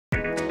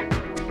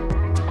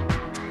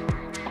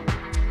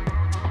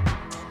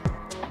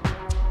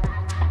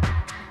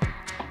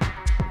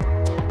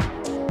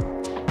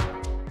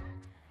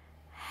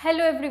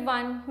Hello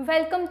everyone,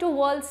 welcome to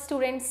World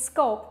Student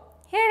Scope.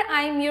 Here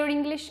I am your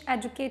English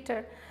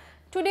educator.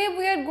 Today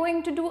we are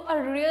going to do a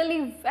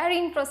really very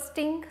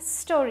interesting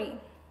story.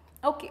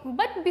 Okay,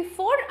 but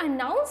before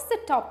announce the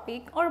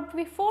topic or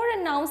before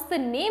announce the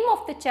name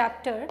of the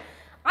chapter,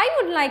 I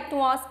would like to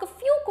ask a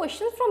few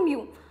questions from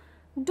you.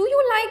 Do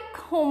you like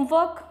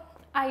homework?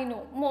 I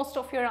know most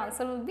of your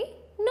answer will be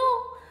no,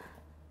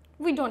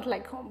 we don't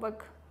like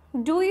homework.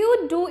 Do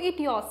you do it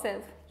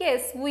yourself?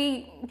 Yes,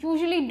 we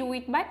usually do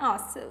it by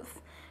ourselves.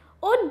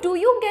 Or do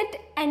you get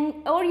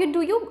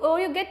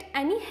you get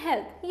any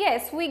help?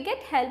 Yes, we get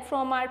help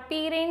from our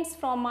parents,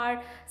 from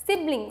our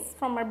siblings,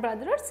 from our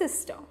brother or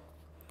sister.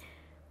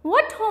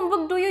 What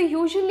homework do you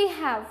usually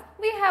have?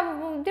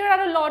 There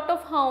are a lot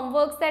of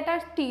homeworks that our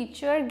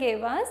teacher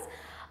gave us,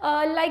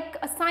 like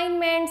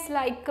assignments,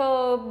 like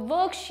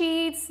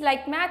worksheets,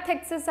 like math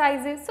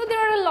exercises. So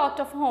there are a lot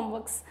of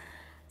homeworks.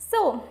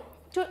 So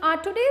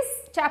today's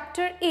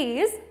chapter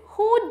is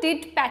Who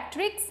Did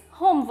Patrick's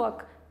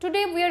Homework?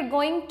 Today we are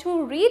going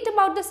to read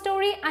about the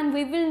story and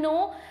we will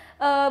know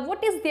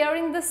what is there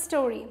in the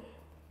story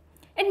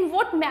and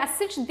what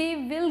message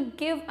they will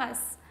give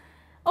us.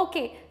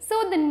 Okay,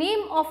 so the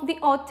name of the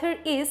author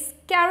is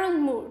Carol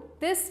Moore.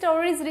 This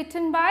story is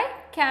written by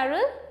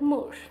Carol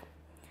Moore.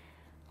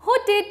 Who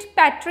did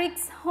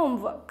Patrick's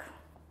homework?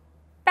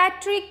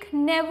 Patrick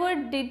never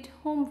did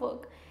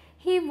homework.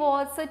 He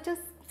was such a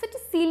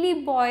silly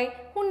boy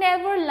who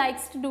never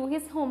likes to do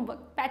his homework.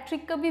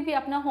 Patrick कभी भी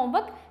अपना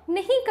homework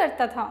नहीं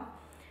करता था.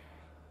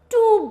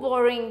 Too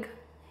boring.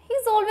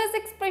 His always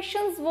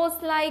expressions was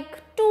like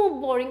too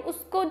boring.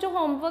 उसको जो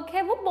homework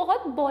है वो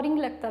बहुत boring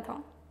लगता था.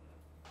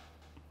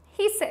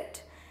 He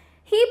said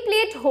he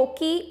played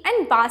hockey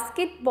and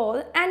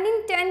basketball and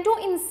Nintendo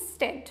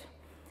instead.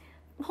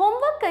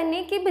 Homework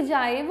करने के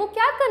बजाय वो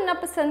क्या करना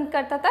पसंद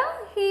करता था?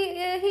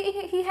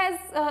 He has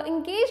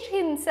engaged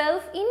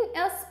himself in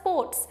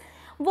sports.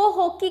 वो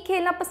हॉकी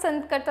खेलना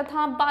पसंद करता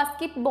था,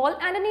 basketball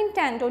and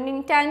Nintendo.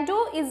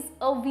 Nintendo is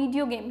a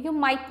video game, you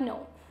might know.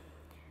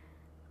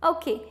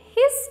 Okay,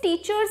 his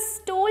teachers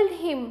told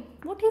him,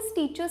 what his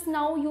teachers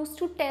now used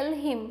to tell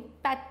him,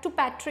 to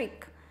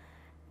Patrick,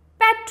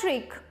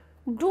 Patrick,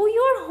 do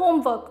your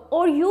homework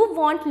or you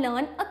won't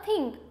learn a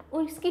thing.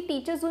 और इसकी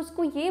teachers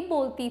उसको ये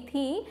बोलती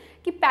थी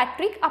कि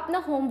Patrick अपना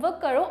homework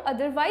करो,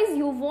 otherwise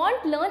you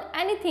want learn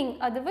anything,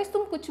 otherwise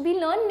तुम कुछ भी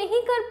लर्न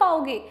नहीं कर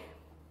पाओगे.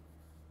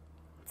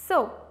 So,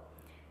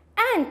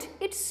 and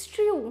it's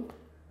true,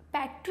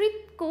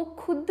 Patrick को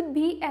खुद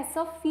भी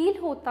ऐसा फील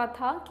होता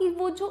था कि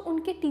वो जो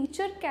उनके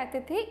टीचर कहते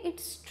थे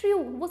it's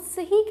true, वो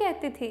सही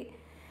कहते थे.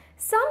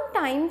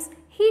 Sometimes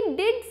he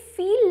did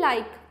feel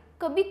like,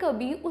 कभी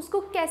कभी उसको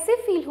कैसे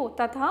फील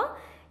होता था?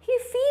 He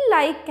feel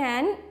like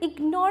an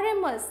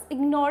ignoramus.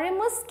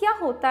 Ignoramus क्या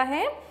होता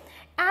है?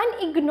 An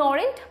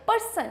ignorant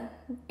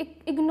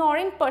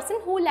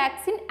person who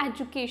lacks in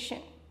education.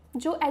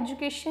 जो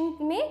एजुकेशन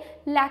में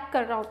लैक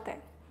कर रहा होता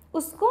है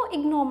उसको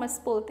ignoramus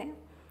बोलते हैं.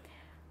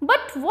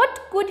 But what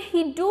could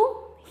he do?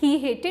 He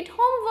hated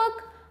homework.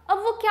 अब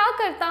वो क्या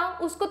करता?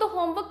 उसको तो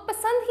homework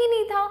पसंद ही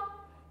नहीं था.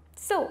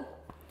 So,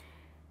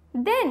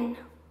 then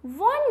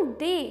one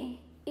day,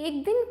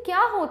 एक दिन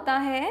क्या होता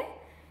है?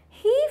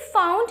 He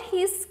found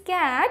his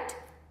cat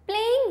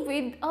playing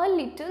with a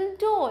little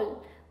doll.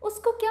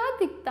 उसको क्या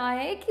दिखता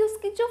है कि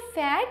उसकी जो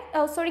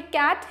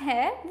कैट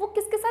है वो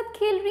किसके साथ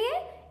खेल रही है?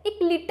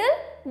 एक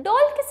लिटिल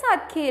डॉल के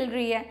साथ खेल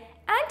रही है.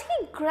 And he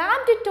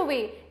grabbed it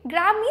away.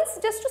 Grab means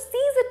just to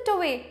seize it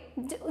away.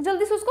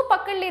 जल्दी से उसको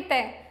पकड़ लेता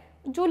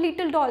है जो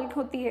लिटिल डॉल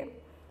होती है.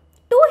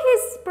 To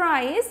his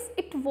surprise,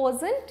 it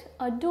wasn't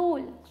a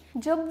doll.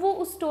 जब वो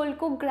उस डॉल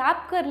को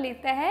ग्रैब कर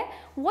लेता है,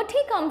 what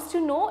he comes to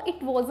know,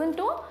 it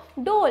wasn't a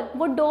doll.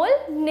 वो डॉल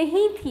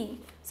नहीं थी.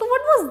 So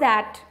what was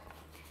that?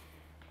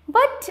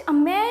 But a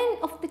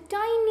man of the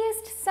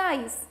tiniest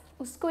size.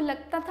 उसको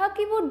लगता था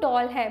कि वो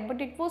डॉल है, but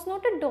it was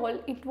not a doll.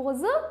 It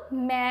was a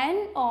man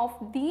of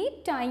the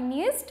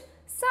tiniest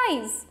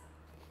size.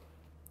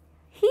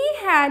 He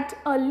had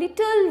a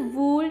little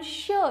wool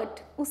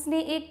shirt. उसने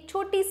एक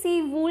छोटी सी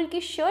wool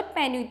की शर्ट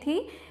पहनी हुई थी,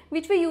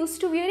 which we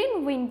used to wear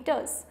in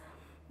winters,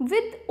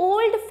 with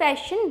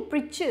old-fashioned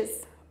breeches.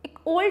 एक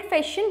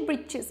old-fashioned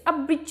breeches.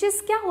 अब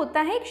breeches क्या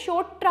होता है? एक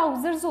short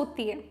trousers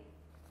होती है.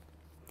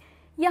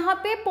 यहाँ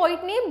पे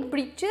poet ने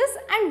breeches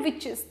and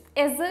witches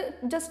as a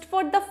just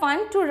for the fun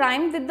to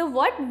rhyme with the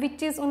word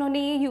witches उन्होंने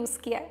ये use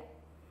किया है.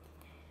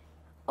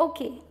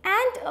 Okay,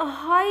 and a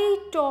high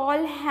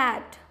tall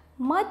hat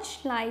much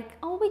like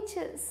a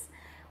witch's.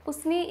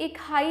 उसने एक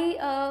high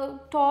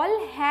tall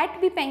hat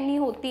भी पहनी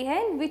होती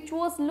है which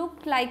was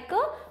looked like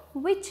a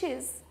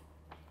witch's,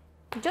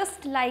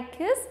 just like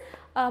his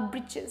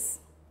breeches.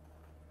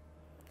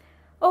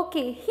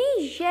 Okay, he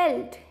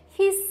yelled.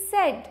 He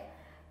said,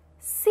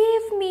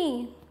 "Save me!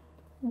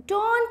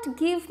 Don't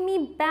give me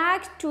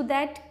back to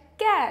that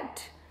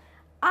cat.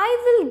 I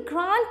will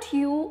grant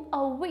you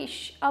a wish."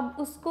 अब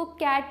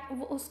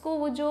उसको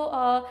वो जो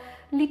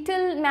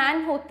little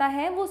man होता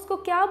है वो उसको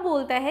क्या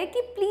बोलता है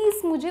कि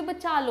प्लीज़ मुझे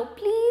बचा लो,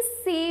 please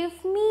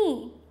save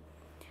me.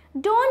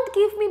 Don't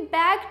give me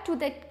back to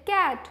that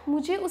cat,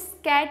 मुझे उस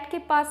कैट के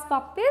पास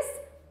वापस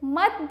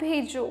मत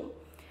भेजो।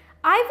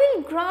 I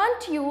will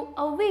grant you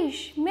a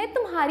wish, मैं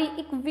तुम्हारी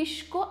एक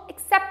विश को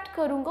एक्सेप्ट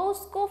करूँगा,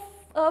 उसको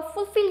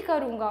फुलफिल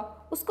करूँगा,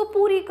 उसको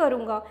पूरी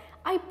करूँगा।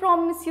 I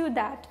promise you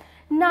that.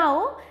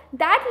 Now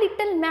that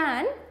little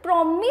man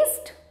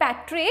promised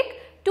Patrick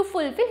to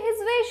fulfil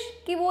his wish,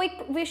 कि वो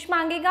एक विश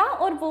मांगेगा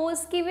और वो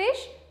उसकी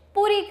विश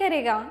पूरी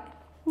करेगा।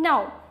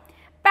 Now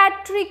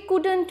Patrick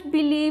couldn't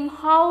believe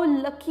how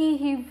lucky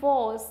he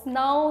was.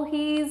 Now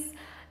he is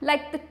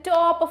like the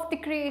top of the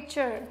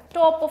creature,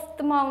 top of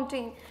the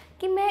mountain.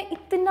 कि मैं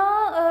इतना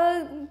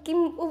कि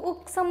वो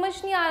समझ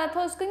नहीं आ रहा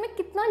था उसको, मैं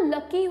कितना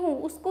लकी हूँ,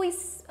 उसको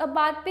इस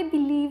बात पे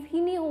बिलीव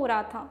ही नहीं हो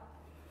रहा था।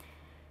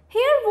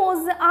 Here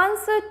was the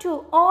answer to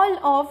all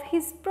of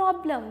his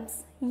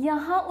problems.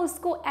 यहाँ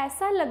उसको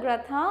ऐसा लग रहा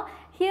था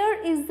Here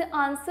is the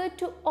answer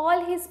to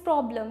all his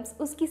problems.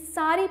 उसकी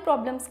सारी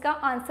problems का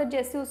आंसर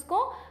जैसे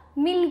उसको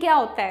मिल गया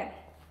होता है।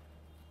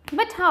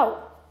 But how?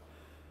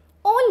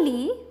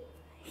 Only,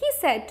 he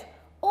said,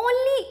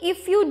 only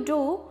if you do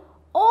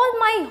all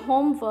my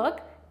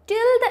homework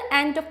till the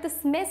end of the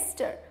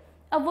semester.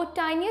 अब वो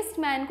tiniest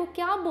man को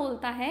क्या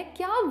बोलता है,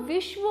 क्या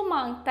विश वो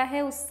मांगता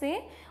है उससे?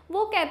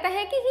 वो कहता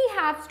है कि he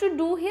has to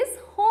do his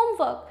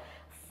homework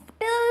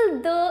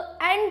till the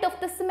end of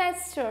the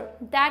semester,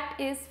 that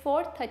is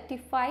for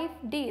 35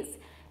 days.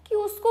 कि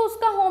उसको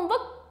उसका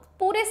होमवर्क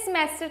पूरे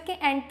सेमेस्टर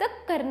के एंड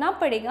तक करना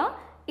पड़ेगा।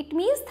 It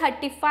means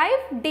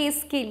 35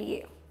 days के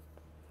लिए।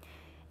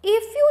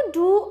 If you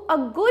do a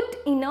good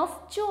enough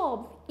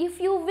job, if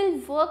you will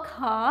work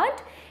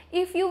hard,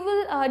 if you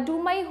will do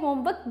my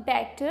homework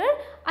better,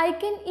 I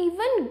can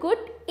even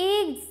good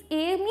A's.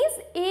 A means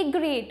A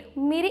grade.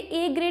 मेरे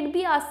A grade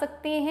भी आ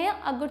सकते हैं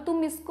अगर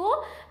तुम इसको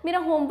मेरा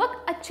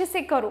होमवर्क अच्छे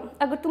से करो,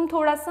 अगर तुम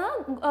थोड़ा सा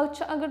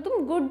अगर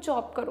तुम गुड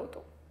जॉब करो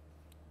तो।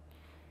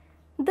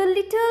 The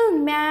little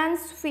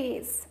man's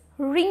face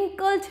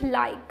wrinkled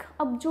like,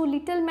 अब जो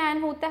little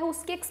man होता है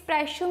उसके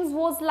expressions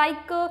was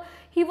like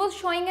he was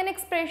showing an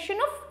expression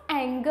of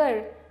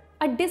anger,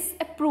 a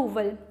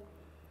disapproval.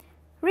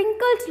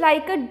 Wrinkled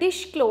like a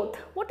dishcloth.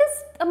 What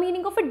is the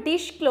meaning of a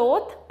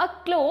dishcloth? A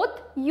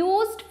cloth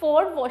used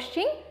for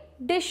washing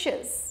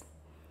dishes.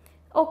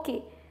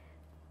 Okay.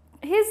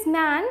 His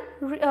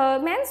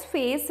man's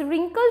face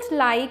wrinkled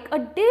like a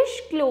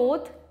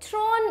dishcloth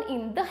thrown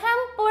in the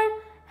hamper.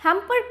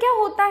 Hamper क्या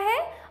होता है?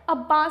 A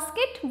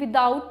basket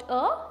without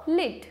a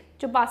lid.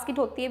 जो basket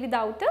होती है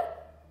without a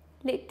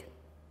lid.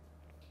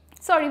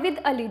 Sorry, with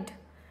a lid.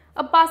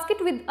 A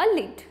basket with a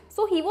lid.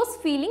 So he was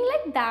feeling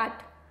like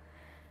that.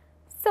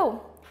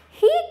 So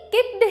he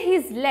kicked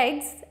his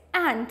legs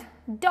and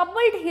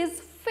doubled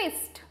his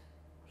fist.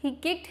 He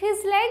kicked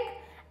his leg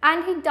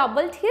and he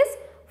doubled his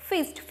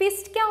fist.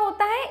 Fist क्या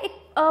होता है?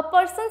 A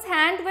person's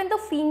hand when the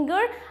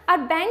finger are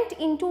bent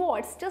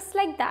inwards, just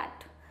like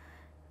that.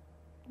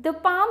 The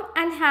palm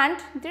and hand,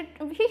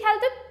 he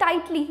held it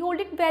tightly, he held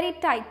it very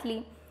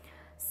tightly.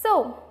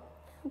 So,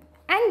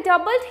 and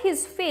doubled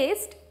his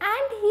fist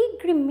and he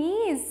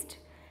grimaced.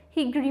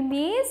 He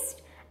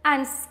grimaced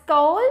and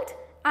scowled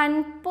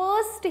and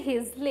pursed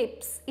his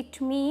lips.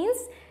 It means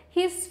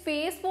his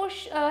face was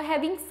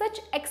having such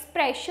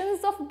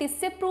expressions of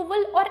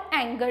disapproval or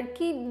anger.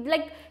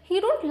 Like he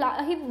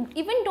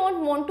even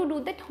don't want to do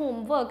that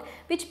homework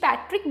which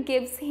Patrick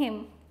gives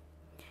him.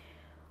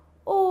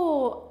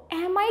 Oh,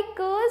 am I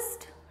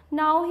cursed?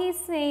 Now he is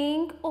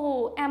saying,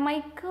 oh, am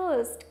I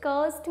cursed?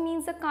 Cursed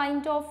means a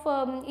kind of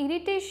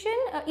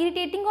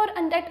irritating or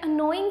that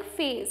annoying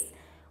face.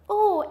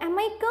 Oh, am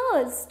I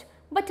cursed?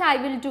 But I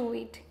will do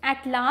it.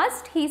 At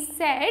last he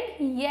said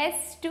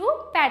yes to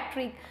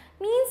Patrick.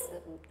 Means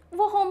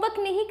वो homework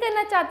नहीं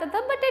करना चाहता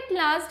था, but at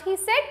last he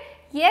said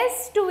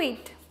yes to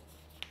it.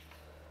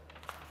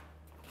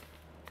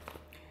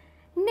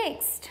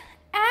 Next,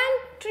 and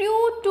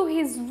true to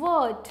his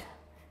word,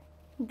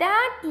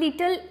 that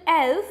little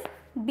elf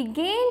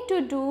began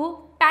to do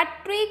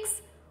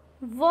Patrick's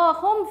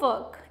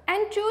homework.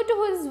 And true to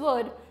his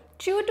word.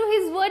 True to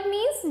his word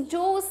means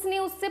जो उसने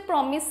उससे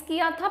promise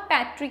किया था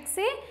Patrick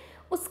से,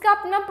 उसका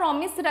अपना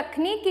promise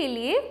रखने के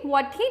लिए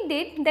what he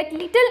did, that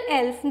little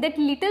elf, that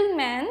little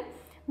man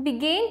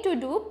began to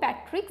do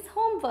Patrick's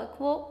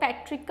homework. वो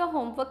पैट्रिक का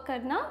homework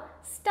करना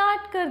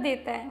start कर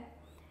देता है.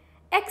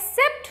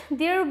 Except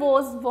there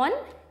was one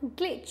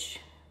glitch.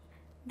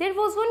 There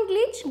was one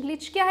glitch.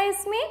 Glitch क्या है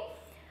इसमें?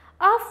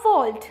 A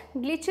fault.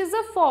 Glitch is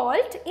a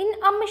fault in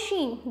a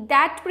machine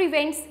that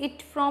prevents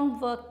it from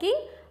working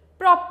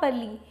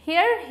properly.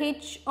 Here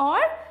hitch or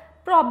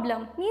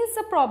problem means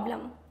a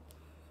problem.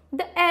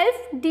 The elf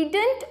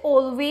didn't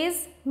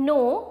always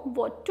know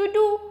what to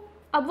do.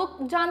 अब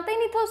वो जानता ही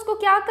नहीं था उसको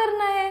क्या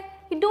करना है.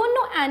 He don't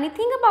know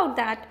anything about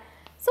that.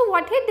 So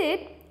what he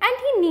did,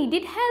 and he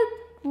needed help.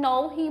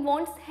 Now he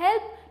wants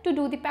help to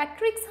do the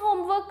Patrick's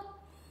homework.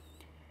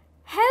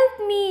 Help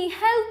me,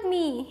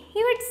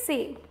 he would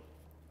say.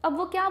 अब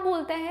वो क्या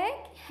बोलता है?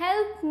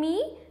 help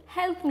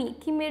me,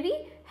 कि मेरी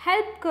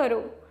help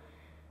करो.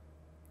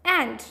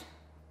 And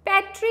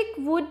Patrick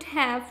would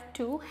have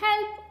to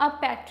help. अब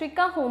Patrick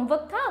का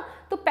होमवर्क था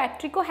तो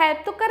पैट्रिक को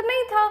हेल्प तो करना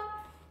ही था,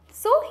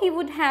 सो he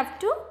would have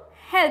to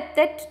help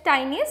that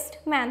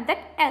tiniest man,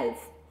 that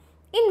elf,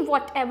 in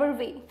what ever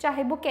वे,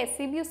 चाहे वो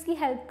कैसे भी उसकी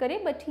हेल्प करे,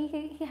 but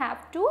he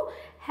have to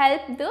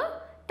help the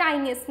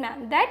tiniest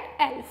man, that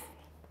elf.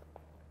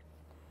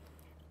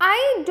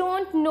 I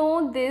don't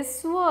know this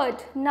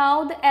word.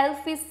 Now the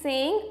elf is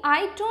saying,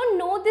 I don't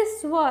know this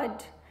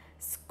word.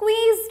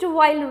 Squeezed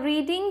while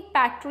reading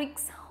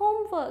Patrick's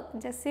homework.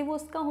 जैसे वो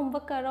उसका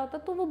homework कर रहा होता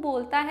तो वो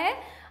बोलता है,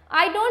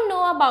 I don't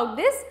know about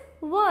this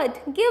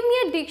word. Give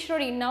me a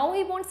dictionary. Now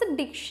he wants a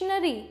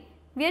dictionary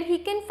where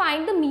he can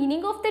find the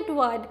meaning of that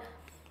word.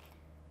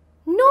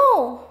 No,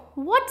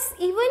 what's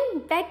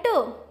even better?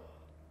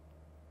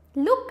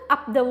 Look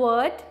up the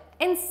word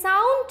and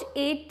sound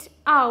it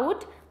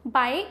out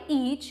by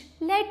each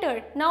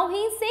letter. Now he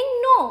is saying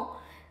no.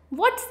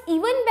 What's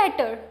even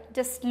better?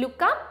 Just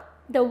look up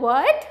the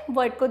word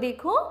को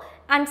देखो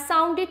and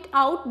sound it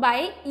out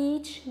by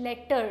each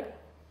letter.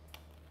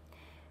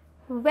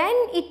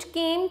 When it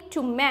came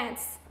to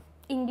maths,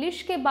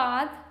 English के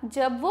बाद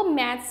जब वो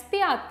maths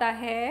पे आता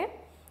है,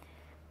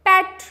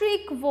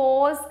 Patrick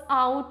was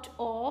out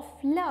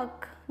of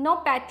luck. Now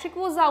Patrick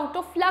was out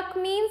of luck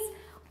means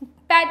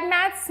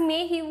maths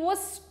में he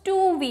was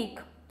too weak.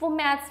 वो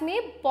maths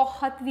में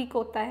बहुत वीक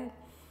होता है.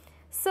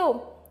 So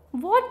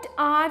what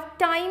are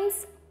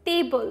times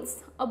tables?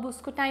 अब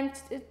उसको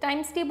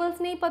टाइम्स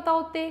टेबल्स नहीं पता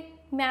होते,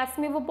 मैथ्स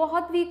में वो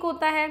बहुत वीक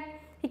होता है,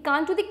 he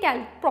can't do the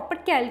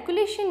proper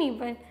calculation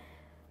even.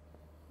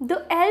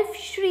 The elf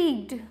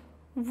श्रीक्ड,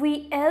 we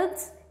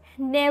elves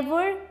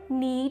never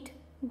need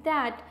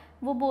that.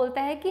 वो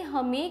बोलता है कि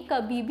हमें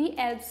कभी भी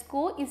एल्व्स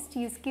को इस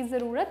चीज़ की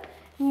ज़रूरत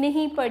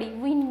नहीं पड़ी.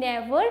 We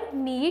never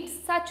need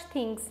such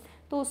things.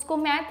 तो उसको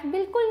मैथ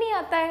बिल्कुल नहीं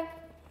आता है.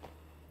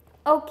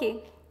 Okay,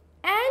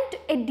 and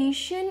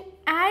addition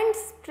and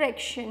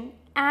subtraction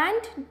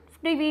and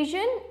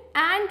division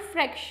and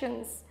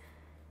fractions.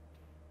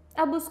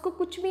 अब उसको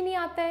कुछ भी नहीं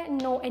आता है.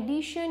 No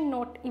addition,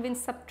 not even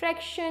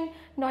subtraction,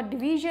 not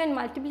division,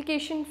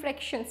 multiplication,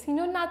 fractions, you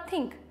know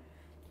nothing.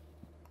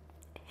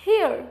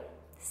 Here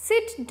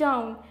sit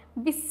down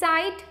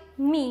beside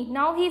me.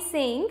 Now he is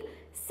saying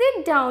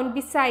sit down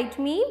beside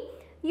me.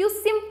 You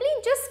simply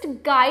just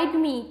guide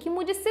me, कि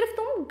मुझे सिर्फ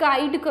तुम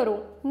गाइड करो.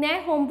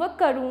 मैं homework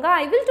करूँगा,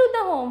 I will do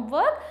the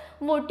homework.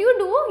 What you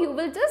do, you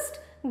will just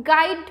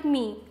guide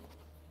me.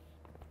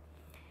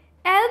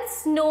 Elves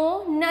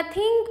know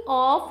nothing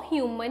of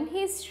human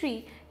history.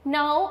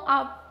 Now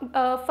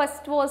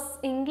first was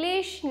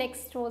English,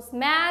 next was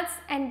maths,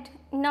 and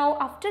now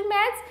after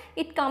maths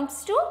it comes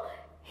to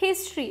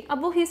history.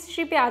 अब वो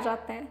history पे आ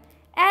जाते हैं.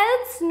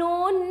 Elves know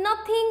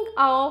nothing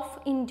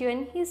of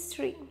Indian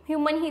history,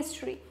 human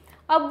history.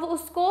 अब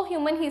उसको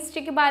human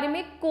history के बारे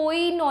में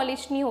कोई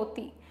नॉलेज नहीं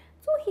होती.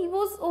 सो he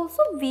was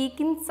also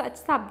week in such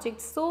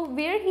subjects. So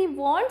where he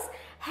wants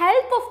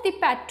help of the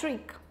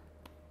Patrick.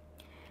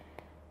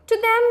 To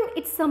them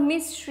it's a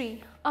mystery.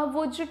 अब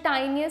वो जो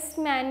टाइनीस्ट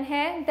मैन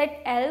है,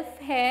 दैट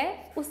एल्फ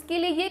है, उसके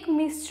लिए ये एक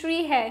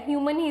मिस्ट्री है.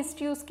 ह्यूमन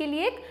हिस्ट्री उसके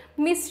लिए एक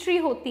मिस्ट्री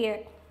होती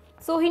है.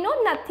 सो ही no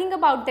nothing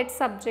about that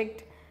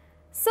subject.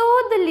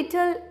 So the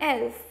little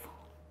elf,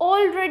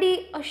 already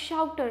a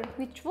shouter,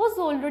 which was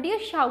already a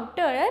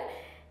shouter,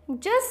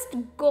 just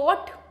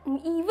got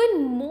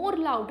even more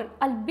louder,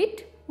 a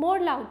bit more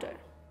louder.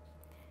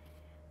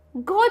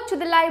 Go to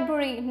the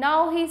library. Now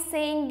he's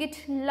saying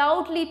it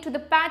loudly to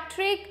the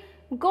Patrick.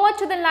 Go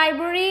to the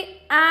library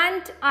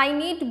and I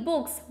need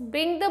books.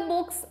 Bring the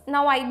books.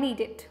 Now I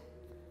need it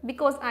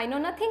because I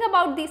know nothing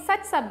about these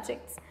such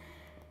subjects.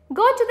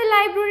 Go to the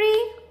library.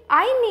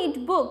 I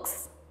need books.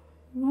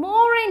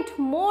 More and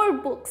more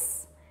books.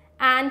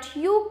 And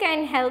you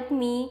can help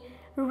me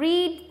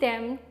read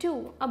them too.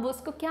 अब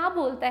उसको क्या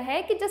बोलता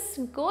है कि just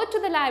go to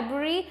the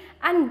library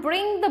and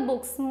bring the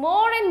books,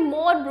 more and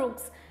more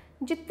books.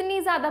 जितनी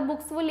ज़्यादा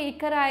books वो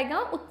लेकर आएगा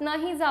उतना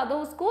ही ज़्यादा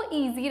उसको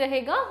easy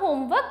रहेगा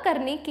होमवर्क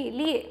करने के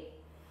लिए.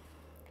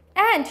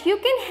 And you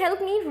can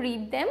help me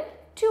read them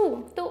too.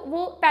 तो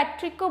वो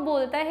पैट्रिक को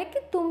बोलता है कि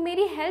तुम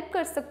मेरी हेल्प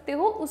कर सकते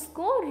हो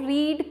उसको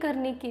रीड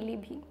करने के लिए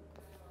भी.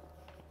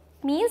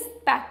 Means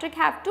Patrick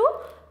have to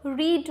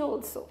read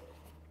also.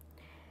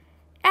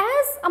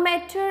 As a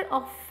matter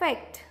of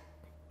fact,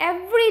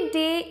 every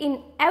day in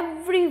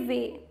every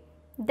way,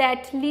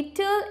 that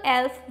little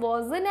elf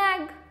was a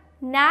nag.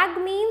 Nag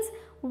means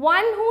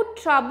one who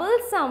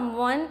troubles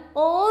someone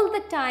all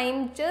the time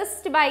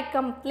just by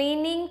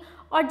complaining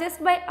or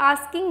just by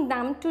asking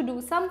them to do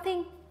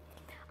something.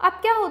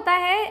 अब क्या होता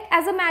है?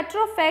 As a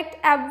matter of fact,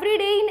 every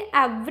day in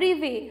every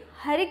way,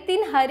 हर एक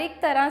दिन हर एक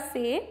तरह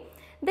से,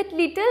 that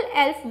little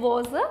elf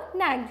was a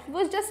nag. He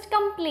was just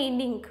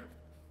complaining.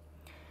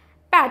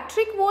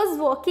 Patrick was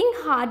working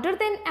harder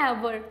than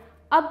ever.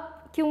 अब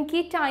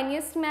क्योंकि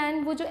टाइनीस्ट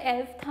मैन, वो जो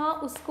एल्फ था,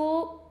 उसको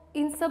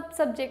इन सब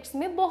सब्जेक्ट्स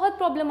में बहुत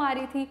प्रॉब्लम आ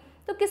रही थी,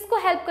 तो किसको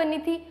हेल्प करनी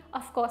थी?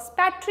 ऑफ कोर्स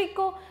पैट्रिक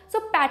को. सो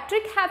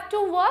Patrick have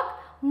to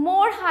work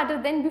more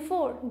harder than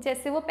before.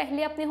 जैसे वो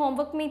पहले अपने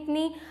होमवर्क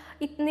में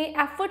इतने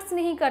एफर्ट्स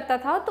नहीं करता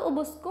था, तो अब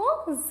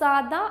उसको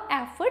ज़्यादा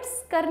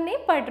एफर्ट्स करने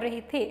पड़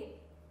रहे थे.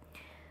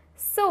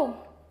 So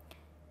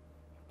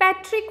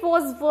Patrick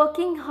was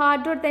working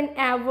harder than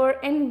ever,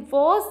 and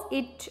was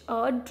it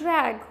a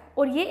drag?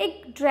 और ये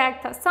एक drag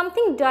था,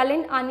 something dull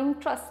and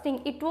uninteresting.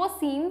 It was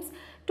seems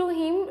to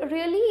him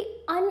really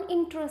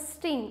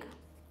uninteresting.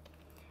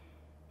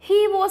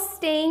 He was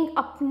staying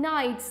up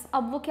nights.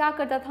 अब वो क्या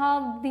करता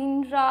था,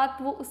 दिन रात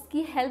वो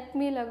उसकी हेल्प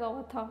में लगा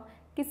हुआ था.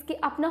 किसकी?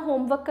 अपना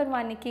होमवर्क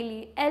करवाने के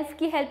लिए. एल्फ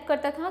की हेल्प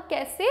करता था.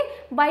 कैसे?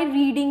 By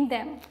reading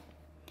them.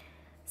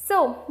 So,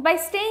 by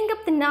staying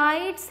up the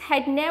nights,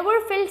 had never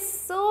felt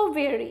so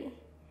weary.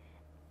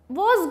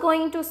 Was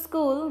going to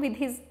school with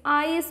his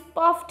eyes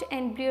puffed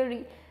and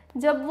bleary.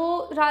 जब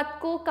वो रात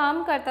को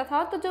काम करता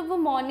था, तो जब वो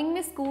मॉर्निंग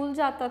में स्कूल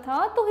जाता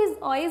था, तो his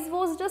eyes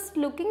was just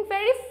looking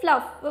very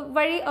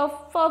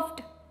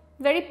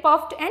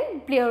puffed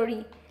and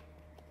bleary.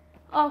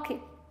 Okay,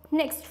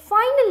 next,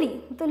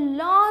 finally, the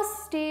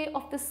last day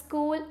of the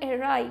school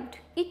arrived.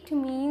 It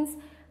means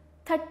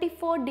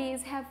 34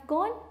 days have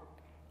gone.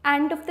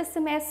 End of the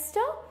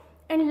semester,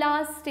 and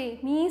last day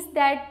means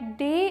that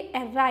day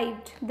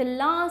arrived, the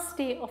last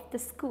day of the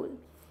school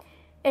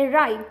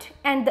arrived,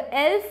 and the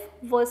elf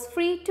was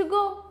free to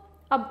go.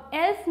 अब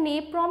elf ने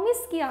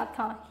promise किया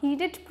था, he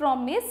did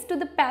promise to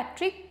the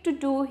Patrick to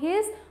do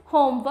his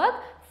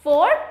homework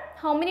for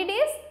how many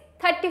days?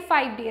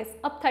 35 days.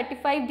 अब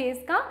 35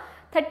 days का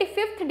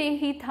 35th day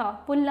ही था,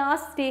 वो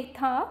last day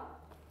था.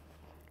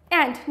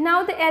 And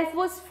now the elf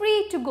was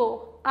free to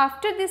go.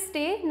 After this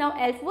day, now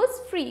elf was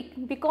free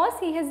because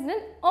he has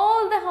done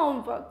all the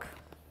homework.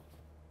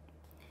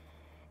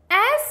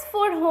 As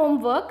for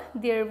homework,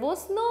 there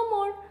was no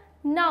more.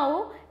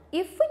 Now,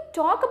 if we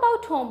talk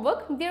about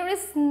homework, there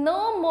is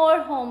no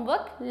more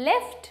homework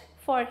left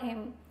for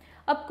him.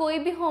 अब कोई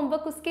भी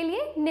homework उसके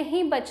लिए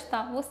नहीं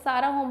बचता, वो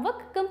सारा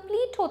homework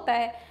complete होता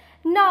है.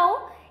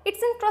 Now,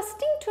 it's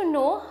interesting to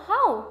know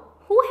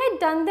who had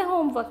done the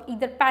homework,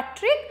 either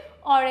Patrick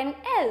or an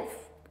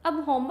elf.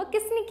 अब homework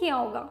किसने किया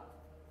होगा?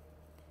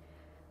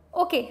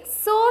 Okay,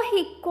 so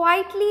he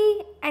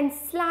quietly and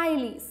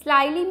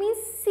slyly means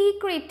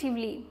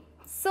secretively.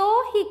 So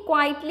he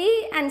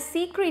quietly and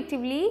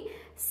secretively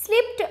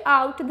slipped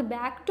out the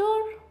back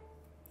door.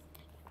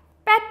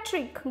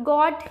 Patrick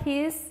got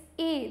his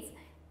A's.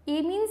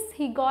 A means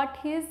he got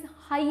his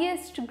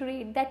highest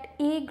grade, that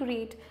A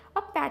grade.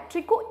 अब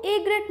Patrick को A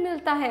grade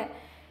मिलता है.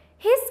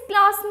 His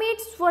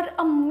classmates were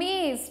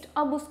amazed.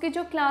 अब उसके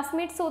जो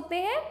classmates होते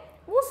हैं,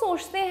 वो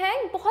सोचते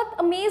हैं, बहुत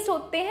amazed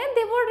होते हैं.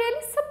 They were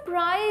really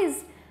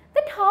surprised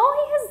that how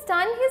he has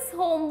done his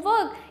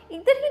homework.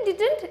 Either he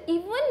didn't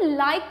even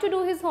like to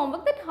do his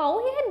homework, that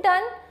how he had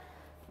done.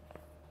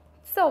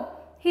 So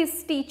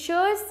his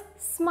teachers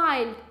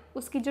smiled.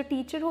 उसकी जो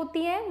teacher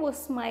होती है, वो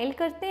smile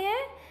करते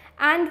हैं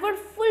and were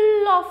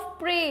full of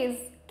praise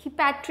कि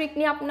Patrick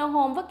ने अपना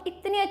homework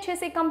इतने अच्छे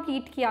से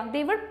complete किया.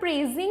 They were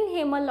praising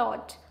him a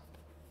lot.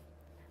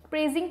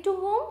 Praising to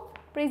whom?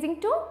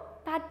 Praising to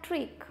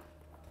Patrick.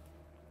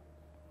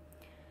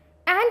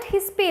 And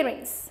his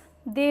parents,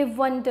 they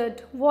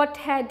wondered what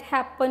had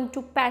happened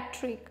to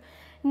Patrick.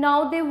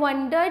 Now they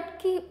wondered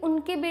कि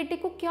उनके बेटे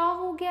को क्या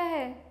हो गया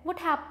है. What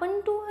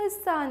happened to his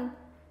son?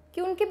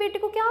 कि उनके बेटे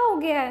को क्या हो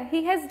गया है.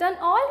 He has done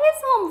all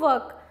his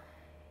homework.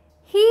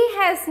 He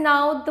has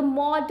now the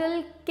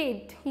model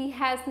kid. He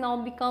has now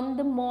become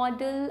the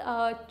model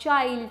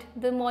child,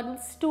 the model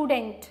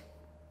student.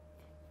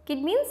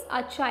 Kid means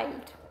a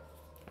child.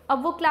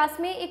 अब वो क्लास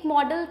में एक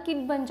मॉडल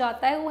किड बन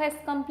जाता है. Who has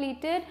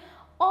completed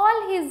all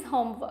his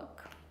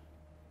homework,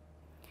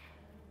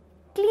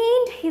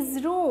 cleaned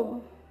his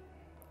room,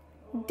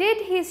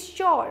 did his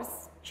chores.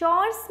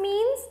 Chores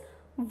means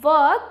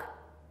work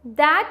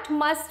that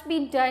must be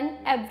done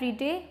every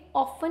day,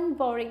 often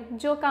boring.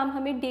 जो काम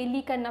हमें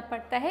daily करना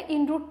पड़ता है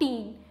in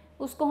routine,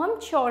 उसको हम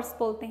chores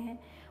बोलते हैं.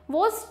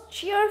 Was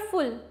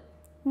cheerful,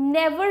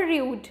 never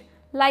rude,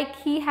 like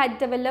he had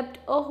developed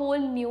a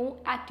whole new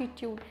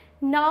attitude.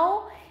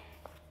 Now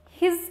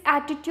his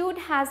attitude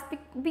has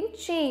been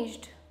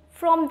changed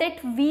from that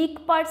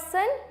weak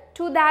person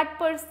to that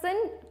person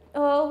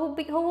who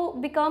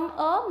become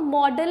a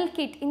model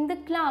kid in the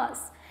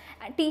class.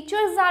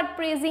 Teachers are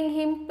praising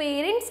him,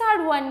 parents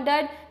are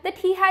wondered that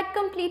he had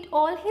complete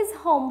all his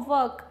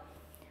homework.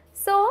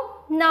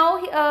 So now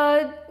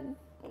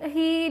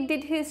he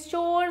did his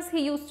chores,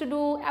 he used to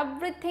do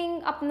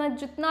everything, अपना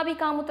जितना भी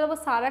काम होता है वो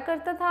सारा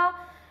करता था,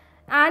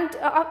 and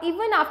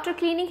even after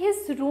cleaning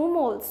his room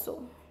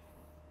also.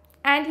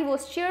 And he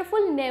was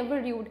cheerful,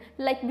 never rude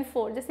like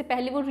before. जैसे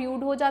पहले वो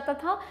rude हो जाता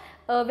था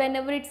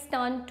whenever it's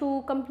turn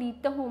to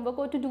complete the homework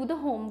or to do the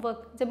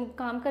homework. जब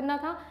काम करना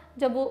था,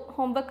 जब वो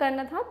homework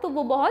करना था, तो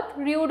वो बहुत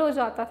rude हो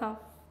जाता था.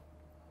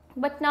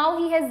 But now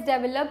he has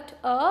developed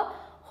a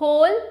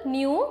whole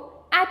new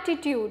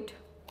attitude.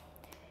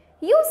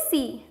 You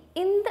see,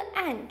 in the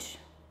end,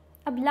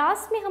 अब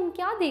last में हम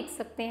क्या देख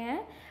सकते हैं?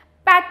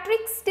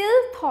 Patrick still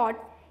thought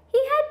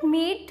he had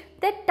made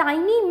that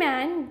tiny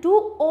man do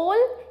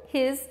all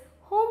his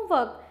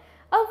homework.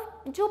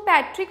 अब जो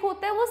पैट्रिक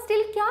होता है वो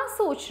स्टिल क्या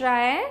सोच रहा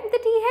है,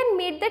 that he had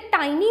made the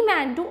tiny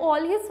man do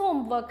all his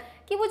homework,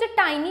 कि वो जो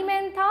टाइनी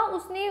मैन था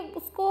उसने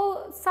उसको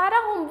सारा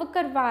होमवर्क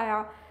करवाया।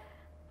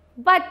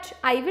 But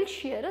I will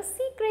share a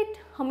secret,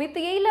 हमें तो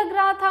यही लग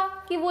रहा था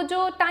कि वो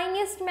जो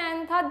टाइनीस्ट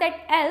मैन था,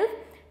 that elf,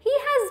 he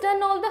has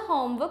done all the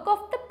homework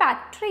of the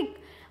Patrick,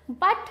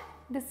 but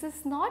this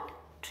is not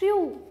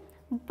true.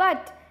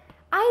 But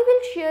I will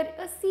share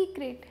a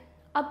secret.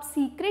 अब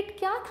secret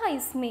क्या था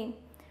इसमें?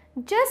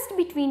 Just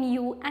between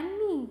you and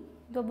me.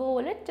 तो वो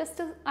बोले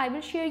just I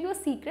will share you a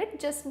secret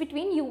just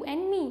between you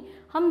and me.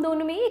 हम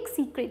दोनों में एक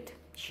secret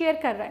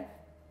share कर रहे हैं.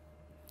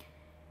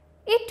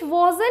 It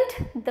wasn't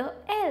the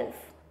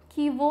elf,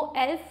 कि वो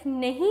elf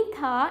नहीं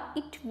था.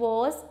 It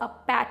was a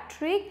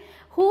Patrick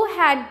who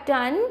had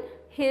done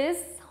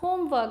his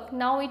homework.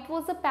 Now it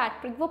was a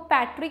Patrick, वो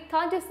पैट्रिक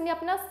था जिसने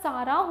अपना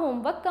सारा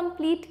होमवर्क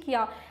कंप्लीट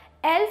किया.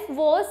 Elf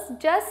was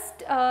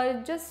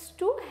just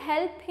to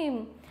help him.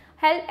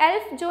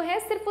 Elf जो है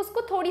सिर्फ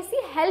उसको थोड़ी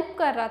सी हेल्प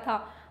कर रहा था,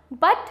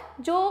 बट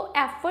जो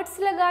एफर्ट्स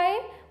लगाए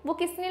वो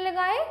किसने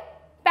लगाए?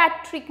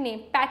 पैट्रिक ने.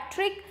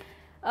 पैट्रिक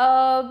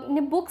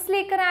ने बुक्स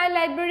लेकर आया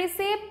लाइब्रेरी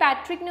से,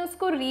 पैट्रिक ने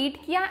उसको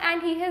रीड किया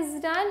and he has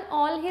done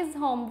all his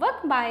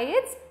homework bye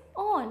its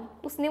own.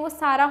 उसने वो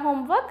सारा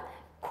होमवर्क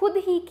खुद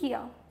ही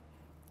किया.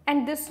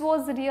 And this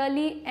was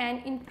really an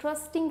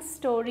interesting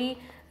story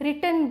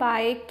written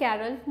by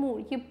Carol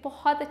Moore. ये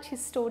बहुत अच्छी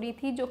स्टोरी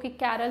थी जो कि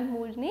कैरल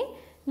मूर ने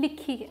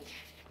लिखी है.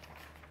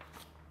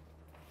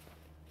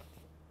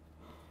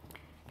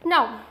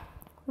 Now,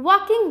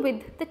 working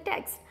with the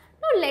text.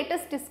 Now let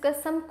us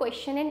discuss some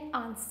question and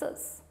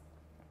answers.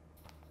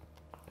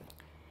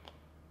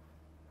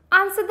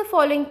 Answer the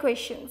following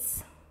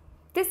questions.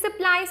 This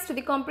applies to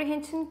the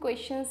comprehension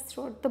questions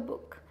throughout the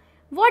book.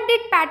 What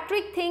did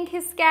Patrick think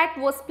his cat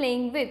was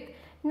playing with?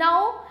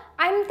 Now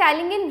I am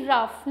telling in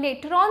rough.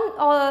 Later on,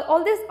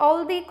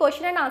 all the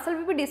question and answer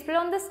will be displayed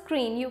on the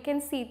screen. You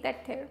can see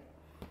that here.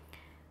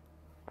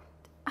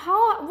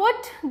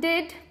 What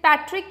did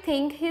Patrick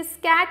think his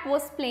cat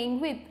was playing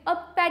with?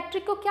 अब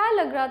Patrick को क्या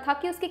लग रहा था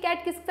कि उसकी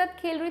cat किसके साथ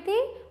खेल रही थी?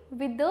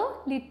 With the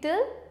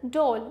little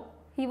doll.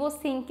 He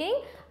was thinking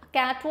a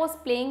cat was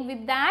playing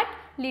with that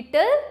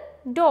little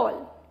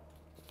doll.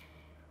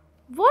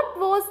 What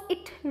was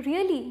it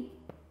really?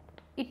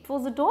 It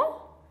was a doll?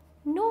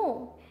 No,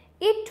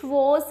 it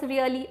was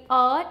really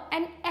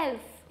an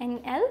elf. An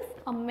elf,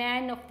 a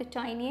man of the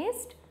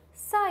tiniest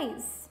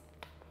size.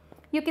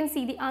 You can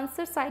see the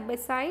answer side by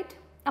side.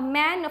 A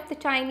man of the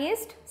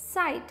tiniest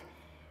size.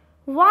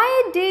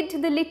 Why did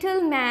the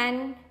little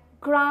man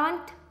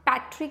grant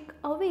Patrick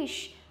a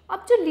wish?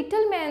 अब जो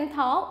little man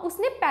था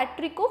उसने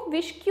Patrick को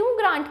wish क्यों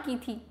grant की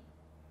थी?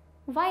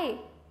 Why?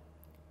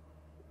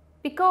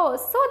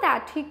 Because so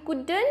that he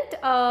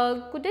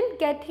couldn't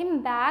get him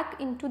back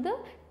into the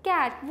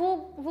cat.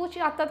 वो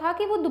चाहता था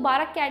कि वो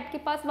दोबारा कैट के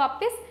पास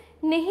वापस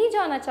नहीं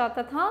जाना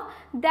चाहता था.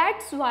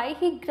 That's why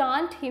he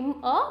grant him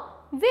a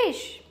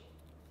wish.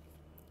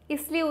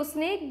 इसलिए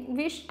उसने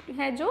wish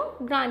है जो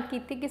grant की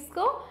थी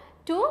किसको?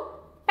 To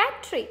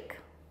Patrick.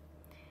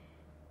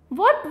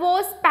 What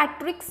was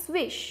Patrick's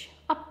wish?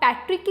 अब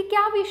Patrick की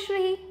क्या wish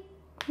रही?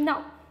 Now,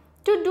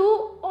 to do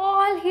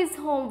all his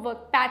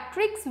homework.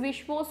 Patrick's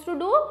wish was to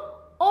do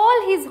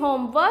all his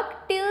homework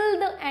till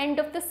the end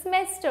of the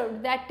semester.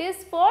 That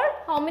is for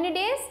how many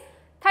days?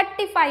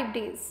 35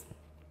 days.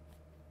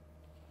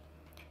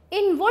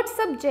 In what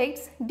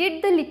subjects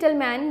did the little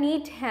man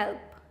need help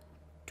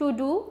to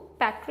do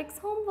Patrick's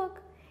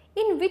homework?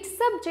 In which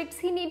subjects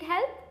he need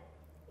help?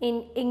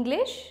 In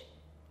English,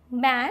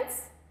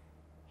 Maths,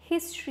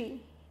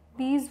 History.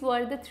 These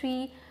were the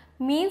three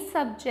main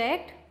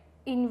subjects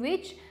in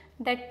which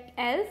that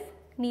elf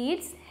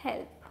needs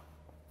help.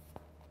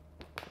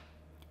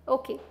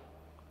 Okay.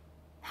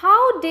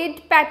 How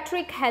did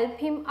Patrick help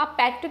him? अब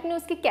Patrick ने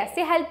उसकी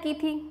कैसे help की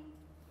थी?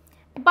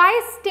 By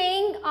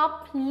staying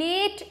up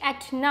late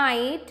at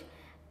night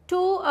to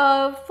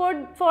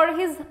for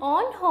his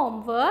own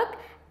homework,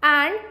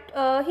 and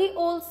he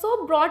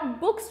also brought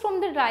books from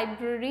the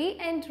library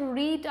and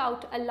read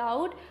out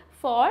aloud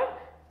for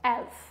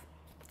elf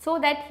so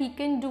that he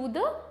can do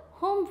the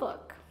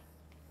homework.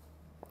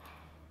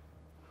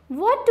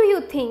 What do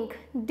you think?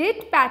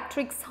 Did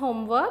Patrick's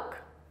homework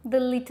the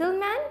little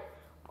man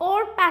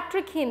or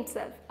Patrick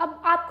himself?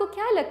 अब आपको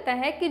क्या लगता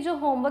है कि जो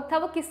homework था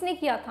वो किसने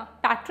किया था?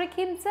 Patrick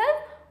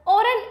himself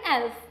or an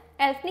elf?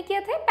 Elf ने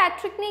किया था,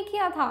 Patrick ने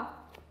किया था.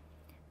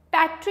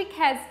 Patrick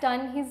has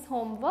done his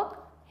homework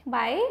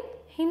by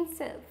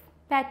himself.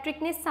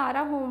 Patrick ने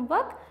सारा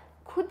होमवर्क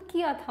खुद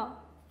किया था.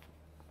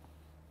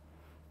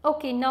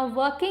 Okay, now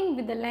working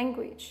with the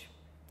language.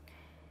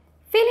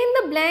 Fill in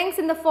the blanks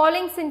in the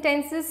following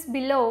sentences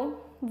below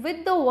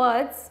with the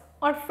words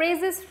or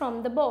phrases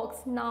from the box.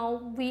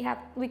 Now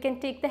we can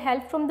take the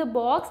help from the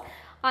box.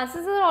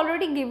 Answers are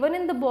already given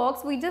in the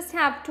box. We just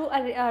have to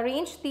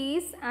arrange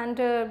these and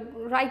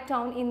write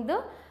down in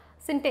the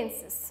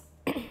sentences.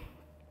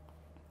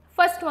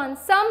 First one,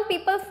 some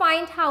people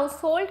find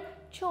household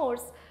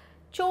chores.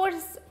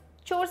 Chores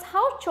Chores,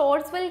 how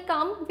chores will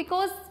come?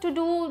 Because to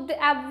do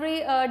the every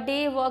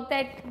day work,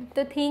 that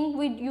the thing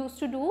we used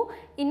to do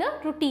in a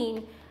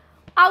routine.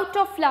 Out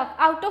of luck.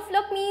 Out of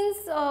luck means,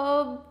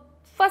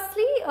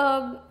 firstly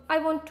I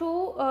want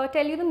to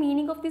tell you the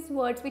meaning of these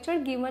words which are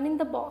given in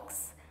the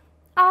box.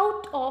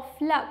 Out of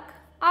luck.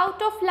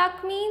 Out of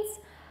luck means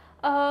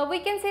we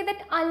can say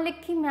that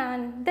unlucky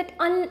man, that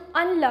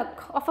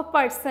unluck of a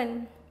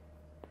person.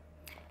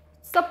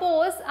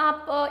 Suppose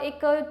आप एक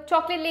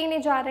chocolate लेने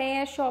जा रहे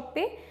हैं shop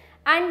पे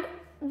and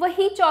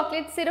वही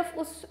chocolate सिर्फ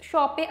उस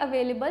शॉप पे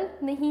अवेलेबल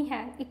नहीं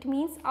है, it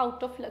means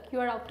out of luck,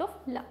 you are out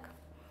of luck.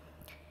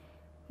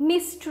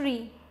 Mystery,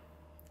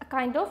 a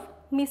kind of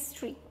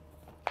mystery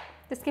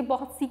जिसके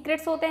बहुत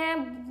सीक्रेट्स होते हैं,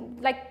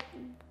 लाइक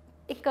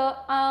एक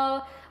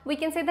we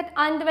can say that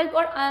undeveloped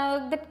और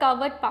दैट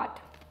कवर्ड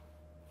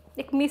पार्ट,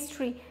 एक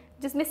मिस्ट्री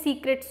जिसमें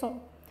सीक्रेट्स हों.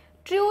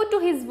 ट्रू टू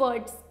हिज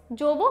वर्ड्स,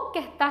 जो वो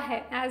कहता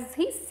है, एज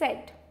ही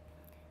सेड.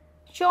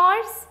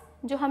 चॉर्स,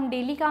 जो हम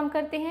डेली काम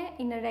करते हैं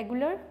इन a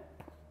regular.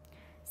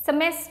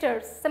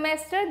 Semesters,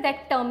 semester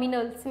that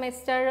terminal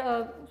semester,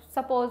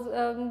 suppose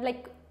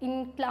like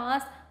in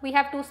class we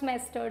have 2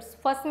 semesters,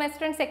 first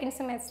semester and second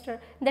semester,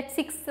 that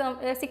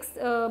 6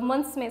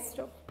 month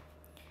semester.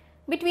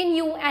 Between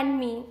you and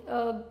me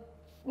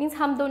means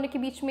हम दोनों के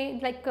बीच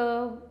में, like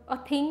a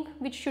thing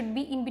which should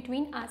be in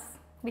between us,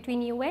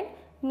 between you and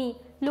me.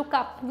 Look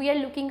up, we are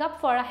looking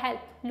up for a help,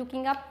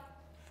 looking up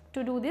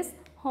to do this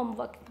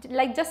homework,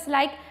 like just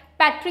like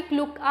Patrick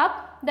looked up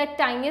the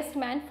tiniest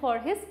man for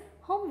his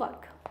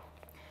homework.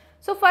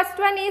 So first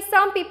one is,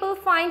 some people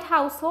find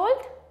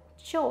household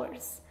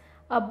chores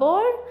a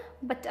bore,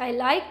 but I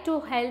like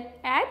to help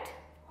at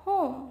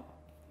home.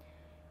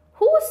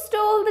 Who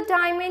stole the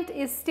diamond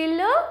is still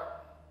a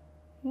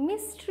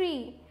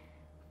mystery.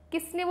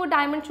 किसने वो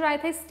diamond चुराया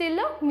था,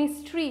 still a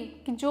mystery,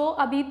 कि जो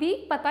अभी भी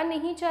पता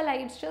नहीं चला,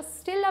 it's just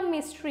still a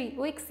mystery,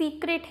 वो एक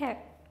सीक्रेट है.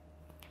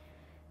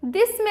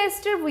 This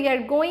semester we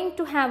are going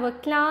to have a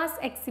class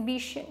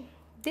exhibition.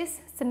 This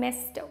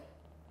semester.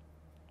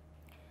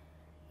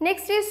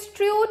 Next is,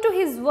 true to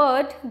his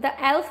word, the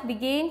elf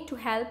began to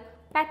help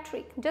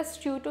Patrick.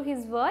 Just true to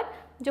his word,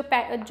 जो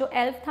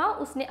elf था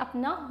उसने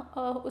अपना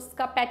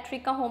उसका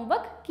Patrick का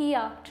homework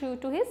किया. True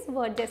to his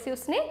word, जैसे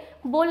उसने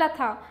बोला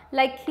था,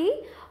 like he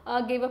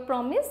gave a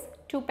promise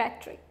to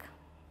Patrick.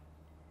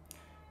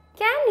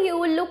 Can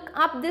you look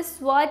up this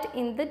word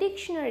in the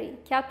dictionary?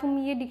 क्या तुम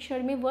ये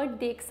डिक्शनरी में वर्ड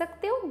देख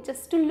सकते हो?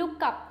 Just to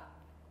look up.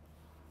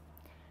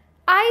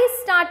 I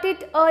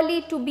started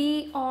early to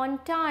be on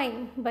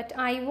time, but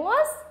I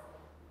was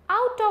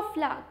out of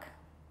luck.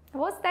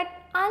 Was that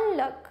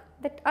unluck?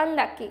 That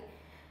unlucky.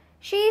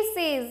 She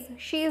says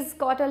she's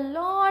got a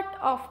lot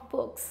of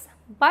books,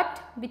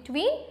 but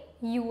between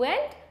you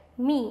and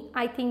me,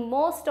 I think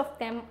most of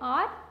them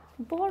are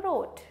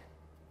borrowed.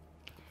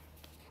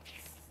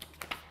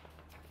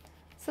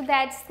 So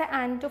that's the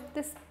end of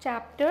this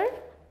chapter.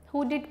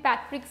 Who did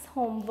Patrick's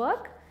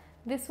homework?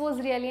 This was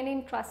really an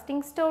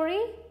interesting story.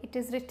 It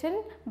is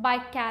written by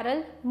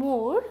Carol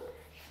Moore.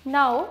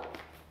 Now,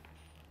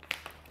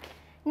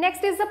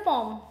 next is a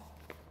poem.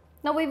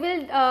 Now we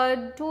will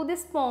do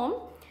this poem.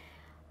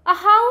 A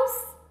House,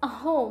 a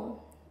Home.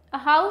 A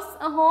House,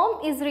 a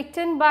Home is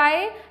written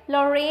by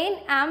Lorraine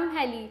M.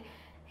 Halley.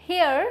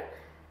 Here,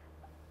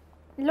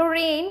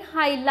 Lorraine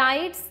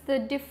highlights the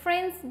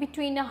difference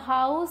between a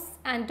house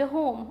and a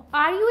home.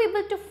 Are you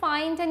able to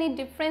find any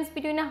difference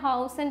between a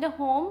house and a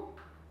home?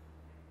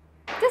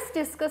 Just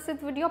discuss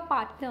it with your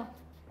partner,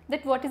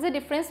 that what is the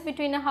difference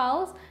between a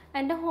house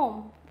and a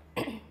home.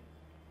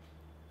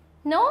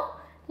 Now,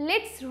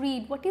 let's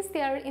read what is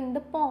there in the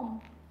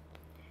poem.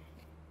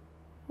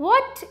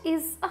 What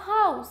is a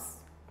house?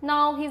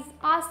 Now he's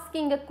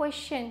asking a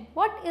question.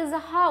 What is a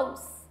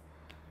house?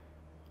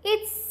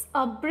 It's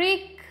a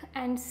brick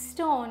and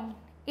stone.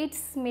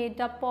 It's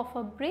made up of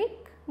a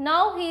brick.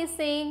 Now he is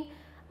saying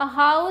a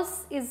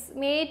house is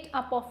made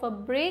up of a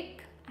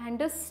brick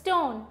and a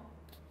stone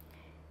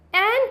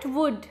and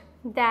wood,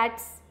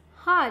 that's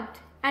hard,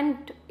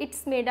 and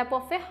it's made up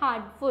of a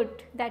hard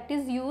wood that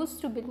is used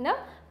to build a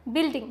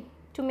building,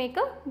 to make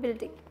a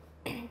building.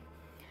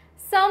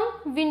 Some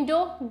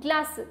window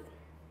glasses.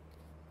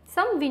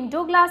 Some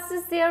window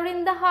glasses there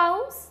in the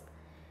house,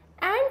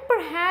 and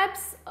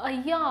perhaps a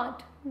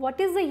yard. What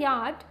is a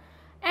yard?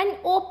 An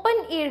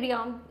open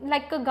area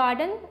like a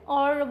garden,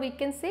 or we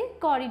can say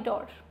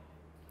corridor,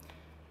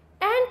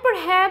 and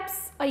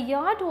perhaps a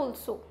yard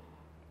also.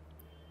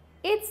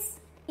 It's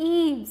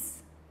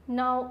eaves.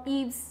 Now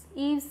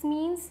eaves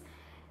means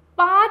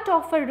part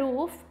of a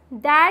roof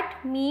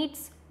that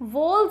meets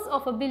walls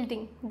of a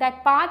building,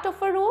 that part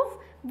of a roof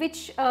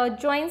which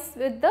joins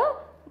with the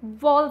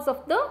walls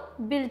of the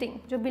building,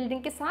 जो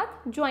building के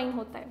साथ join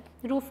होता है,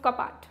 roof का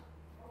part.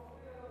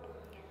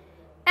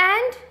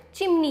 And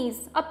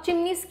chimneys. अब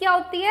chimneys क्या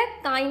होती है?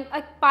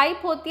 A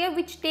pipe होती है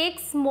which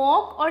takes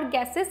smoke or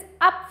gases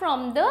up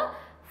from the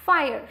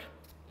fire.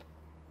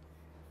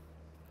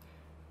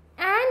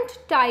 And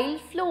tile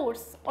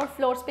floors, और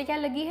floors पे क्या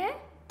लगी है?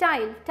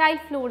 Tile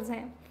floors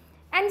हैं.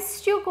 And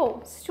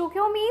stucco.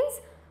 Stucco means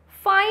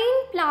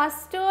fine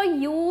plaster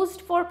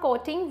used for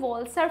coating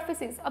wall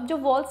surfaces. अब जो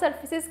वॉल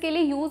सर्फेसिस के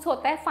लिए यूज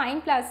होता है फाइन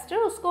प्लास्टर,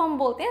 उसको हम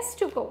बोलते हैं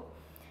stucco.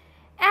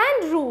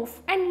 And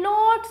roof and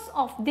lots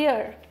of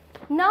their.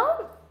 Now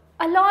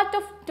a lot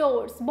of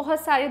doors,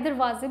 बहुत सारे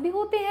दरवाजे भी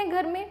होते हैं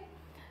घर में।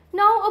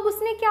 नाउ अब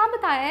उसने क्या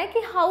बताया है कि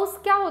हाउस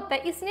क्या होता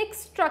है, इसने एक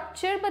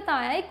स्ट्रक्चर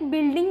बताया, एक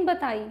बिल्डिंग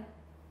बताई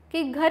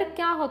कि घर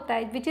क्या होता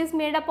है, which is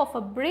made up of a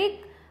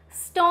brick,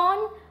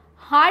 stone,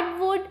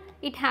 hardwood,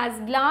 it has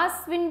glass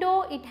window,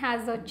 it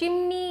has a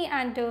chimney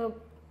and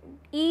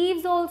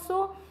eaves also,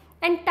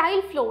 and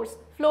tile floors,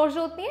 floors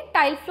होती हैं,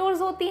 tile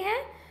floors होती हैं,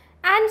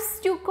 and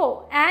stucco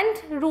and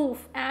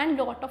roof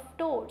and lot of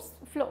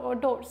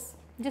doors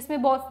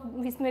जिसमें बहुत,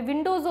 इसमें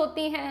windows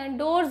होती हैं,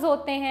 doors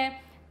होते हैं,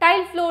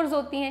 tile floors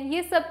होती हैं,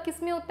 ये सब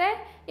किस में होता है,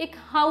 एक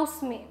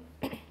house में।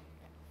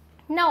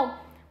 now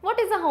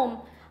what is a home?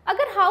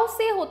 अगर house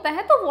से होता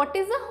है तो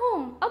what is a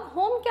home? अब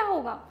home क्या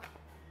होगा?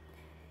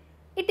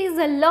 It is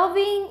a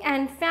loving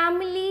and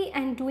family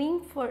and doing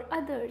for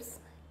others.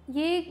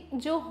 ये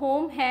जो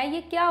होम है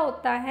ये क्या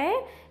होता है,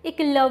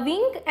 एक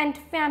लविंग एंड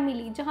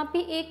फैमिली, जहाँ पे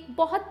एक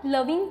बहुत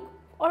लविंग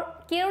और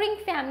केयरिंग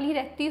फैमिली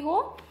रहती हो,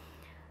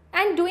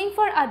 and doing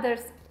for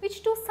others,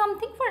 which do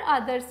something for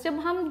others, जब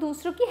हम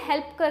दूसरों की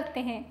हेल्प करते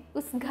हैं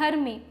उस घर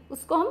में,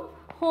 उसको हम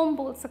होम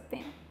बोल सकते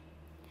हैं।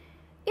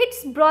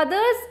 It's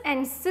brothers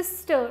and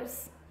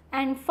sisters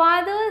and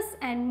fathers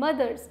and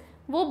mother's,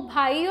 वो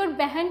भाई और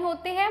बहन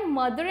होते हैं,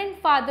 मदर एंड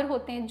फादर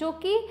होते हैं, जो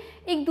कि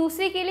एक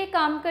दूसरे के लिए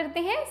काम करते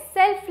हैं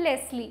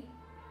selflessly,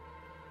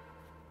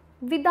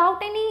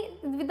 without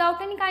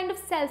any kind of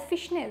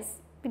selfishness,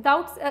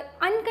 without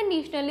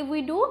unconditionally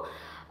we do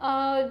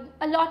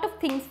a lot of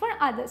things for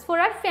others, for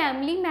our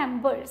family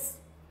members,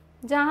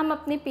 जहाँ हम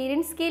अपने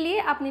पेरेंट्स के लिए,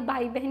 अपने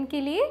भाई बहन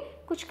के लिए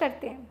कुछ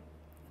करते हैं।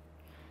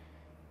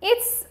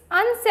 It's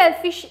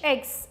unselfish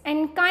acts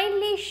and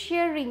kindly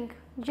sharing,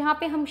 जहाँ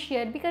पे हम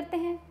शेयर भी करते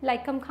हैं,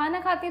 लाइक हम खाना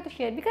खाते हैं तो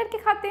शेयर भी करके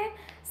खाते हैं,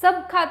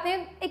 सब खाते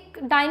हैं, एक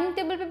डाइनिंग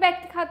टेबल पे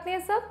बैठ के खाते हैं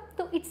सब,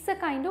 तो it's a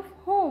kind of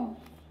home.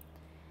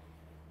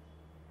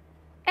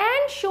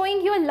 And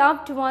showing your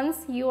loved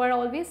ones you are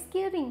always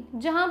caring,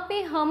 जहाँ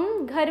पे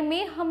हम घर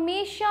में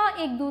हमेशा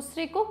एक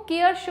दूसरे को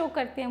केयर शो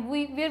करते हैं,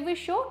 where we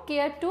show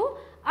care to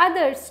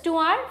others, to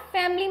our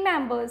family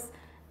members,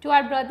 to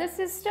our brother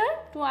sister,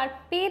 to our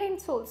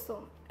parents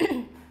also.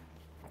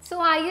 So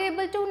are you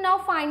able to now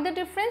find the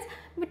difference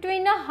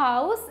between a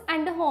house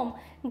and a home?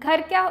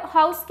 घर क्या,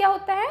 house क्या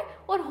होता है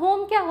और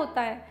home क्या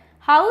होता है?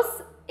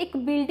 House एक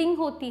बिल्डिंग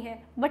होती है,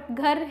 बट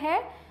घर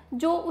है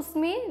जो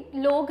उसमें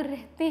लोग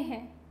रहते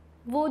हैं।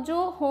 वो जो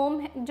होम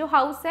है, जो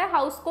हाउस है,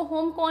 हाउस को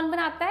होम कौन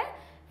बनाता है?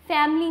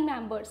 फैमिली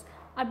मेम्बर्स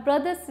और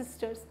ब्रदर्स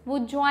सिस्टर्स, वो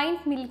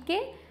ज्वाइंट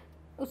मिलके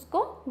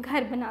उसको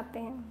घर बनाते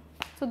हैं।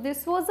 So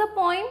this was a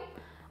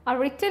poem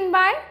written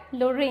by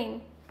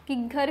लोरेन, कि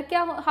घर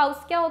क्या,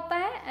 हाउस क्या होता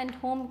है एंड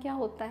होम क्या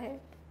होता है।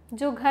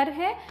 जो घर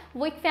है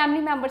वो एक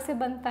फैमिली मेम्बर से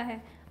बनता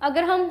है।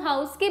 अगर हम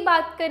हाउस की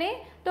बात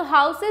करें तो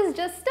house is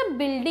just a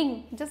building,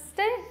 just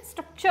a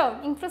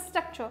structure,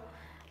 infrastructure,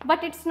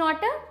 but it's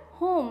not a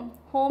home.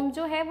 Home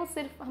जो है वो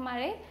सिर्फ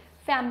हमारे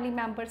फैमिली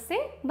मेम्बर से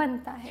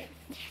बनता है।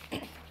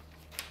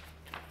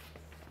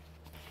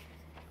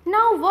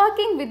 Now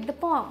working with the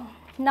poem,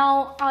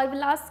 now I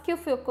will ask you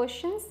few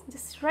questions,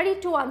 just ready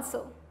to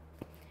answer.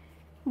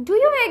 Do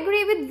you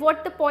agree with what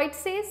the poet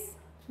says?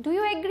 Do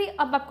you agree?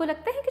 अब आपको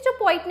लगता है कि जो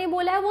poet ने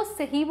बोला है वो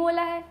सही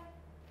बोला है?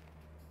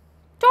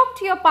 Talk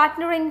to your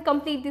partner and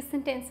complete these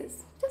sentences.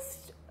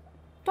 Just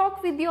talk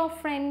with your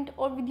friend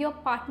or with your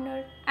partner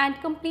and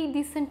complete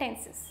these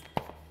sentences.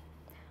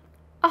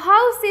 A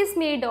house is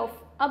made of.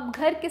 अब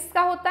घर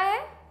किसका होता है?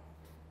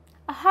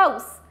 A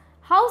house.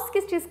 हाउस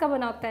किस चीज़ का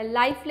बना होता है?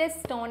 लाइफलेस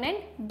स्टोन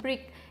एंड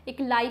ब्रिक,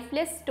 एक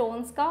लाइफलेस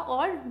स्टोन्स का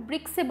और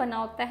ब्रिक से बना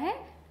होता है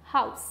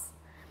हाउस।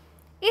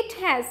 इट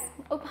हैज़,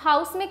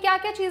 हाउस में क्या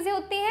क्या चीज़ें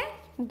होती हैं?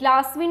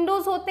 ग्लास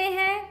विंडोज़ होते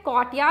हैं,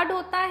 कॉर्टयार्ड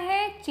होता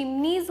है,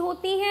 चिमनीज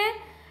होती हैं,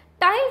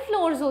 टाइल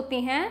फ्लोर्स होती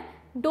हैं,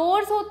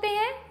 डोर्स होते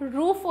हैं,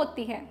 रूफ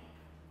होती है।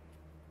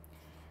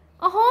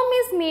 A home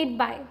is made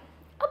by,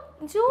 अब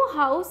जो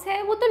हाउस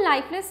है वो तो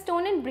लाइफलेस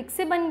स्टोन एंड ब्रिक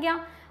से बन गया।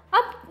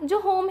 अब जो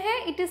होम है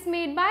it is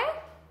made by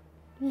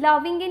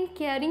loving and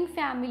caring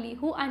family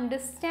who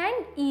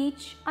understand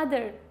each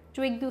other,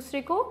 जो एक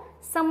दूसरे को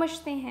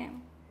समझते हैं।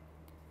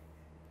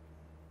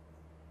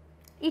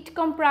 It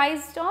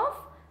comprised of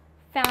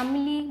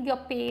family, your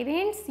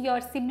parents, your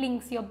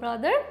siblings, your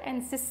brother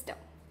and sister.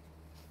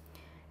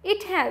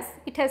 It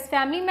has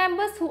family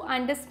members who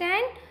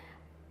understand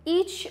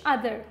each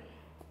other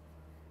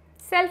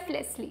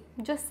selflessly,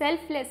 जो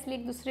selflessly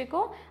एक दूसरे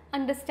को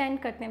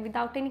understand करते हैं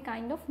without any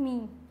kind of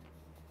mean.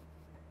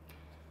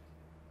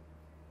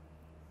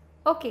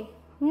 Okay,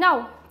 now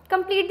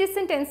complete the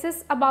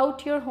sentences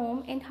about your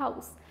home and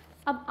house.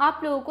 अब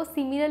आप लोगों को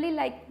similarly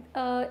like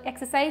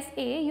exercise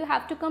A, you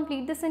have to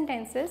complete the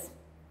sentences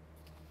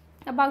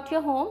about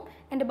your home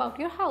and about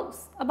your house.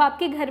 अब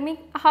आपके घर में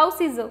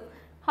house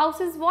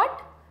is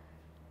what?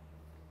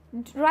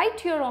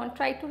 Write your own,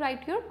 try to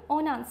write your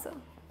own answer.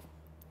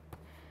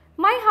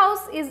 My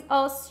house is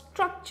a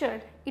structure.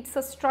 It's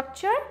a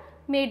structure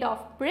made of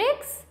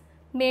bricks,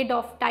 made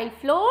of tile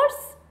floors,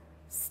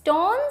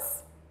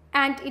 stones,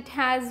 and it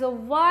has a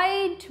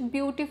wide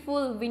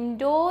beautiful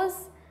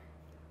windows,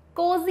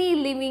 cozy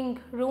living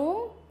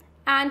room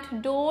and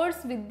doors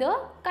with the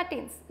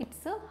curtains.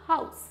 It's a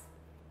house.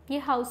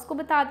 ये house को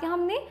बता दिया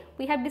हमने.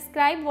 We have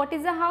described what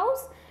is a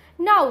house.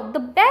 Now the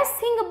best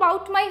thing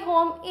about my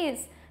home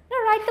is, now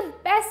write the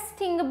best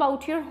thing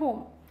about your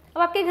home.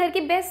 अब आपके घर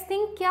की best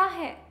thing क्या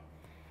है?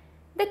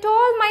 That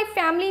all my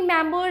family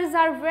members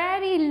are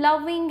very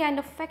loving and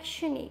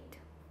affectionate.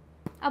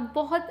 अब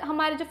बहुत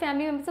हमारे जो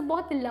family members हैं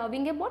बहुत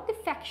loving है, बहुत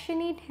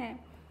affectionate हैं.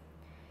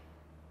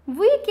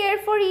 We care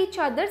for each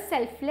other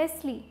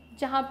selflessly.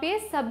 जहाँ पे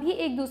सभी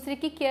एक दूसरे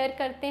की care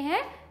करते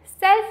हैं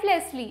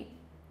selflessly,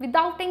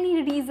 without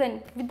any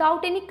reason,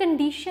 without any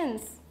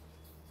conditions.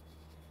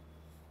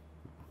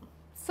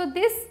 So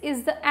this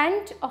is the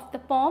end of the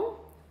poem,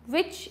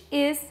 which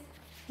is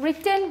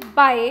written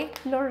by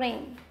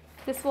Lorraine.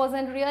 This was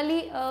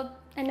really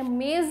an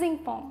amazing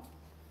poem.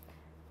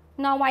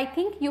 Now I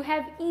think you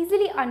have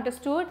easily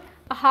understood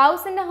a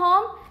house and a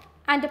home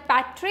and a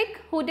Patrick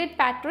who did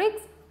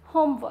Patrick's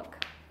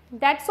homework.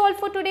 That's all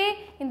for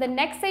today. In the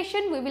next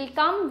session we will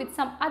come with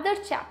some other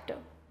chapter.